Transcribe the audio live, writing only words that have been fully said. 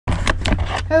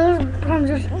I'm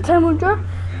just temperature,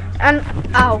 and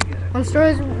on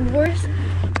Storage Wars,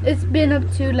 it's been up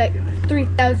to like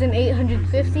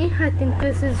 3,850. I think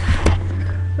this is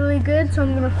really good, so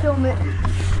I'm gonna film it.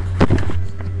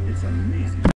 It's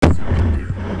amazing.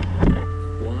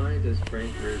 Why does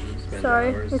Frank Reardon spend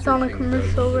Sorry, hours it's on a searching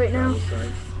commercial right now.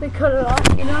 sites? They cut it off.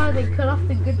 You know how they cut off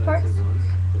the good parts?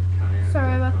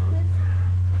 Sorry about this.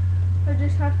 I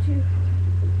just have to.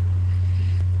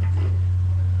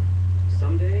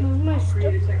 Someday, My I'll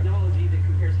create a stuff. technology that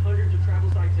compares hundreds of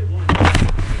travel sites at once.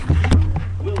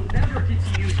 We'll never get to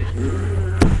use it.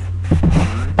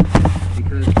 Why?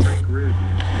 Because Frank Reardon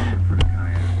is going for a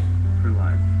kayak. For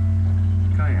life.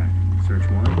 Kayak. Search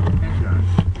one and done.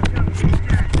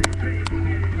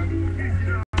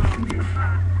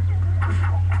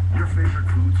 Your favorite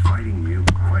food's fighting you?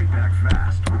 Fight back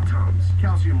fast with Tums.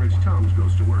 Calcium-rich Tums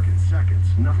goes to work in seconds.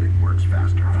 Nothing works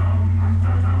faster.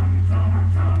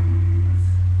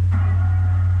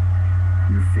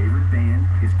 Your favorite band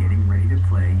is getting ready to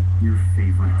play your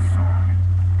favorite song.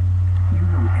 You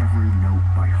know every note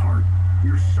by heart.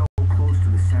 You're so close to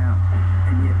the sound,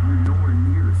 and yet you're nowhere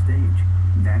near a stage.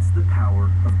 That's the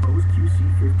power of Bose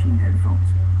QC15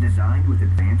 headphones, designed with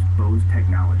advanced Bose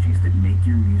technologies that make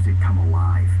your music come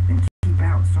alive and keep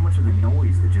out so much of the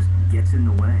noise that just gets in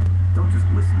the way. Don't just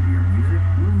listen to your music,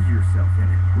 lose yourself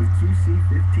in it with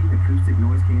QC15 acoustic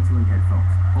noise-canceling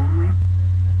headphones. Only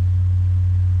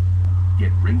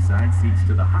get ringside seats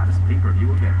to the hottest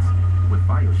pay-per-view events. With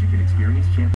Fios, you can experience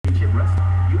championship wrestling,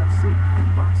 UFC,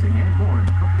 boxing, and more in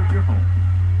the comfort of your home.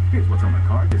 Here's what's on the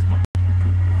card this month.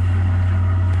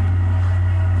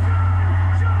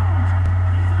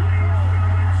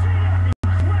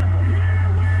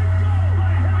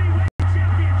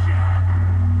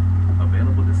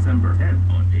 Available December 10th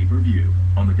on pay-per-view.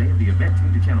 On the day of the event,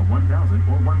 tune to channel 1000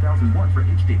 or 1001 for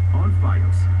HD on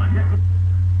Fios. A network.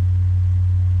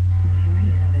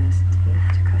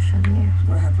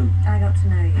 What happened? I got to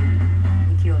know you.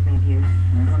 You cured me of you.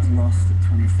 Everyone's lost at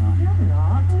 25. You're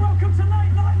not. Welcome to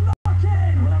Night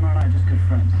Lock-In! Well, I'm alright, just good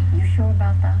friends. You sure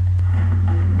about that?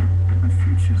 My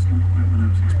future's not quite what I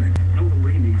was expecting. All that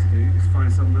we need to do is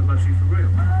find someone that loves you for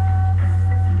real.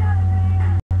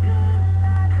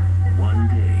 One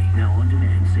day, now on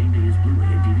demand, same day as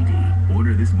Blu-ray and DVD.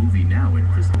 Order this movie now in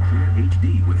crystal clear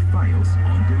HD with Fios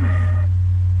on demand.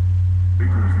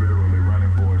 Victor's literally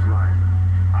running for his life.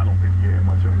 I don't think he had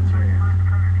much of a chance.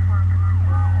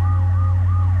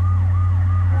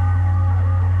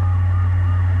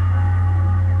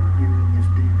 Healing is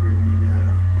deeper than you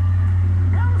know.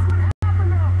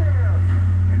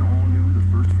 And all new The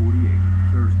First 48,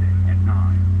 Thursday at 9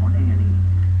 on A&E.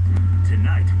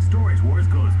 Tonight, Storage Wars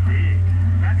goes big.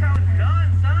 That's how it's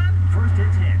done, son! First at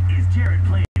 10, is Jared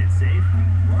playing it safe?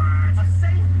 What? A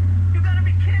safe? You gotta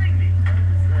be kidding me!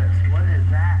 What is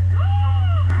that?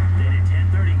 Then at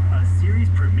 10:30, a series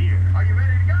premiere. Are you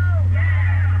ready to go?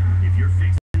 Yeah! If you're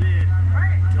fixing it,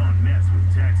 don't mess with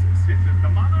Texas. This is the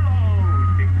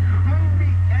monologue! Couldn't be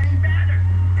any better!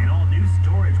 And all new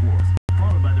Storage Wars,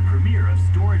 followed by the premiere of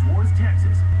Storage Wars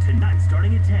Texas, tonight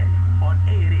starting at 10 on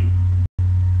A&E.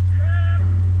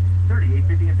 38,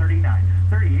 50, and 39.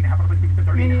 38, half of it,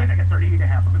 39. I got 38 and a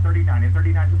half of it, 39. And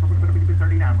 39,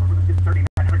 39. 39.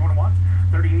 How going once?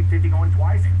 38, 50 going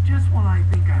twice. Just when I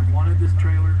think I wanted this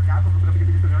trailer,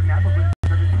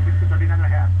 39 and a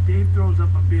half. Dave throws up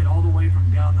a bid all the way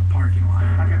from down the parking lot.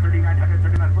 I've got 3,900,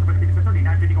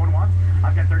 39.50 going once.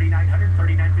 I've got 3,900,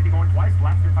 39.50 going twice.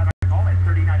 Last if I call it,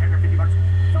 3,950 bucks.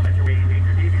 So that's your way,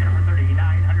 Danger Dave. You get it for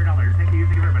 $3,900. Thank you,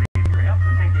 everybody, for your help,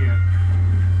 and thank you.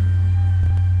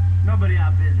 Nobody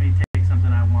outbids me to take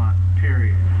something I want,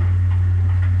 period.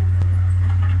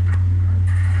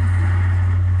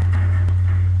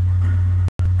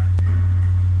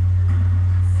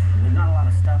 There's not a lot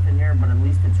of stuff in here, but at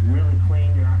least it's really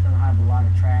clean. You're not going to have a lot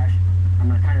of trash. I'm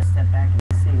going to kind of step back and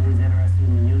see who's interested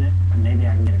in the unit, and maybe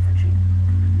I can get it for cheap.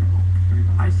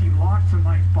 I see lots of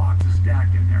nice boxes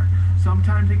stacked in there.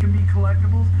 Sometimes it can be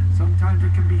collectibles, sometimes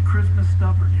it can be Christmas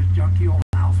stuff or just junky old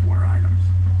houseware items.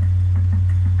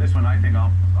 This one I think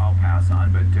I'll pass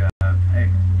on, but hey,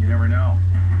 you never know.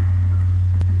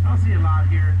 I don't see a lot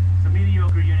here. It's a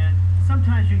mediocre unit.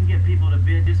 Sometimes you can get people to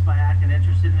bid just by acting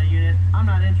interested in the unit. I'm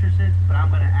not interested, but I'm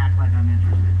going to act like I'm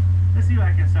interested. Let's see if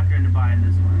I can sucker into buying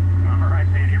this one. All right,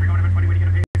 man. Here we go. How much money are you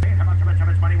gonna pay? How much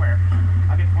money? Where?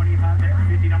 I get 25 there,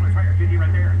 $50 where, 50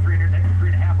 right there, 300 there,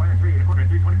 3.5 where,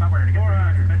 3.25 where.